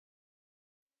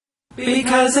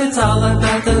Because it's all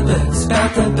about the books,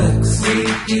 about the books.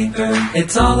 Read deeper.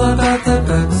 It's all about the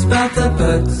books, about the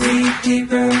books. Read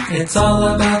deeper. It's all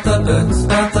about the books,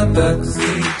 about the books.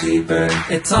 Read deeper.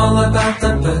 It's all about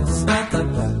the books, about the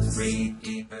books. Read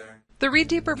deeper. The Read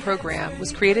Deeper program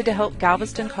was created to help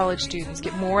Galveston College students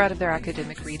get more out of their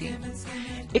academic reading.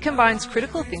 It combines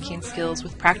critical thinking skills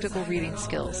with practical reading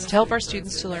skills to help our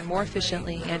students to learn more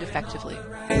efficiently and effectively.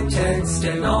 Text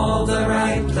in all the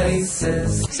right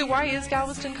places. So why is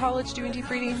Galveston College doing deep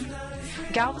reading?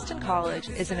 Galveston College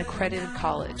is an accredited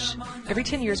college. Every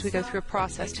 10 years we go through a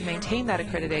process to maintain that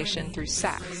accreditation through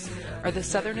SACS, or the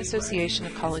Southern Association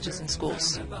of Colleges and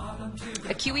Schools.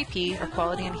 A QEP, or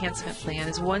Quality Enhancement Plan,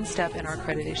 is one step in our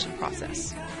accreditation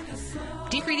process.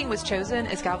 Deep reading was chosen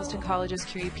as Galveston College's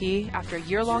QEP after a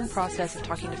year-long process of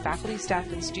talking to faculty, staff,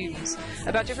 and students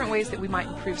about different ways that we might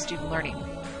improve student learning.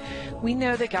 We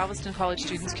know that Galveston College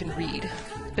students can read,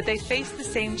 but they face the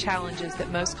same challenges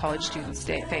that most college students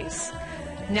face.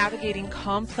 Navigating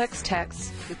complex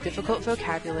texts with difficult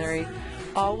vocabulary,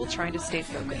 all while trying to stay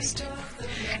focused.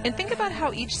 And think about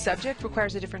how each subject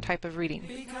requires a different type of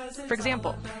reading. For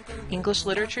example, English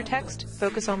literature text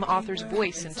focus on the author's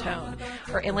voice and tone,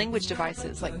 or language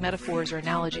devices like metaphors or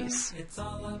analogies.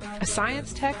 A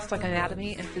science text like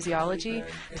anatomy and physiology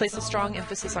place a strong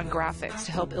emphasis on graphics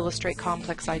to help illustrate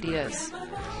complex ideas.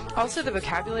 Also, the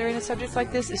vocabulary in a subject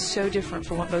like this is so different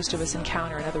from what most of us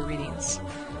encounter in other readings.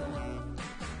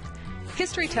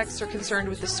 History texts are concerned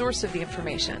with the source of the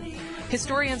information.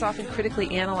 Historians often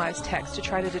critically analyze text to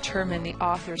try to determine the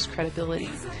author's credibility.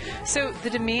 So the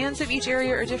demands of each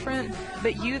area are different,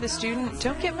 but you, the student,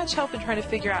 don't get much help in trying to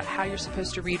figure out how you're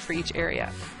supposed to read for each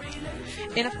area.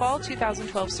 In a fall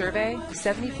 2012 survey,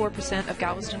 74% of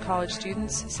Galveston College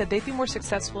students said they'd be more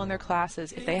successful in their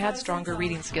classes if they had stronger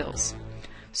reading skills.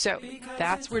 So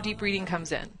that's where deep reading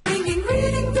comes in.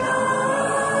 Reading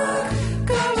dark.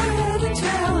 Go ahead and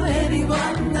tell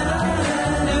anyone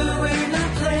no, we're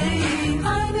not playing.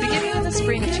 Beginning in the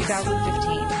spring of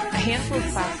 2015, a handful of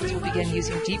classes will begin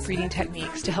using deep reading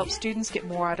techniques to help students get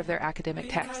more out of their academic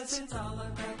texts.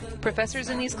 Professors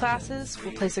in these classes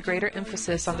will place a greater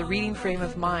emphasis on the reading frame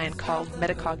of mind called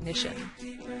metacognition.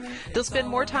 They'll spend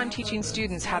more time teaching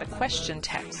students how to question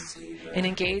texts and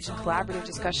engage in collaborative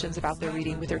discussions about their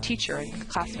reading with their teacher and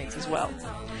classmates as well.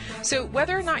 So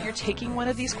whether or not you're taking one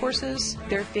of these courses,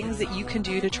 there are things that you can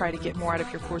do to try to get more out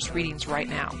of your course readings right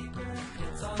now.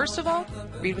 First of all,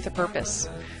 read with a purpose.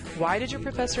 Why did your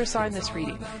professor assign this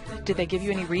reading? Did they give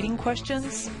you any reading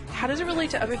questions? How does it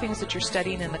relate to other things that you're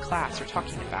studying in the class or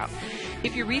talking about?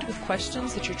 If you read with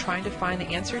questions that you're trying to find the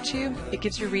answer to, it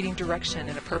gives your reading direction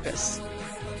and a purpose.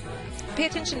 Pay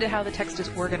attention to how the text is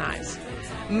organized.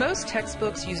 Most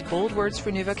textbooks use bold words for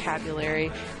new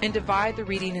vocabulary and divide the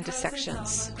reading into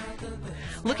sections.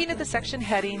 Looking at the section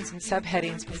headings and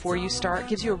subheadings before you start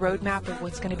gives you a roadmap of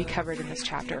what's going to be covered in this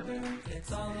chapter.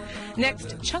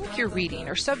 Next, chunk your reading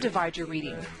or subdivide your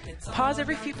reading. Pause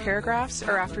every few paragraphs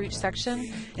or after each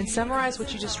section and summarize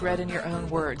what you just read in your own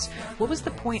words. What was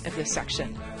the point of this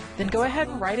section? Then go ahead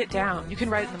and write it down. You can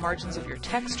write it in the margins of your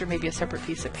text or maybe a separate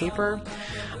piece of paper.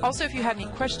 Also, if you had any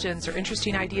questions or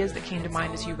interesting ideas that came to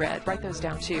mind as you read, write those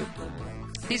down too.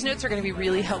 These notes are going to be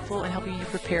really helpful in helping you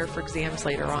prepare for exams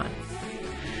later on.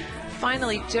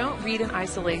 Finally, don't read in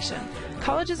isolation.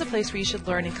 College is a place where you should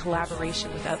learn in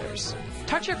collaboration with others.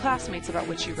 Talk to your classmates about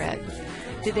what you read.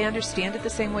 Did they understand it the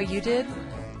same way you did?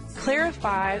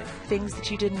 Clarify things that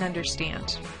you didn't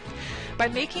understand. By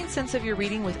making sense of your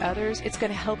reading with others, it's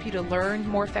going to help you to learn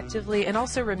more effectively and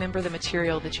also remember the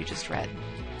material that you just read.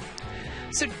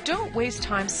 So don't waste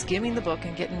time skimming the book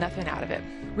and getting nothing out of it.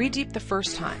 Read deep the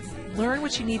first time. Learn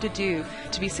what you need to do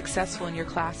to be successful in your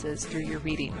classes through your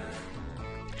reading.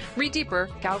 Read Deeper,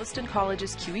 Galveston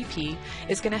College's QEP,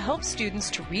 is going to help students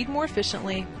to read more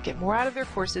efficiently, get more out of their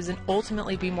courses, and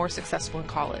ultimately be more successful in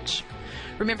college.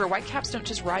 Remember, whitecaps don't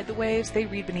just ride the waves, they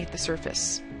read beneath the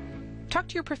surface. Talk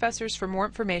to your professors for more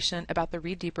information about the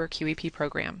Read Deeper QEP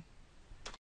program.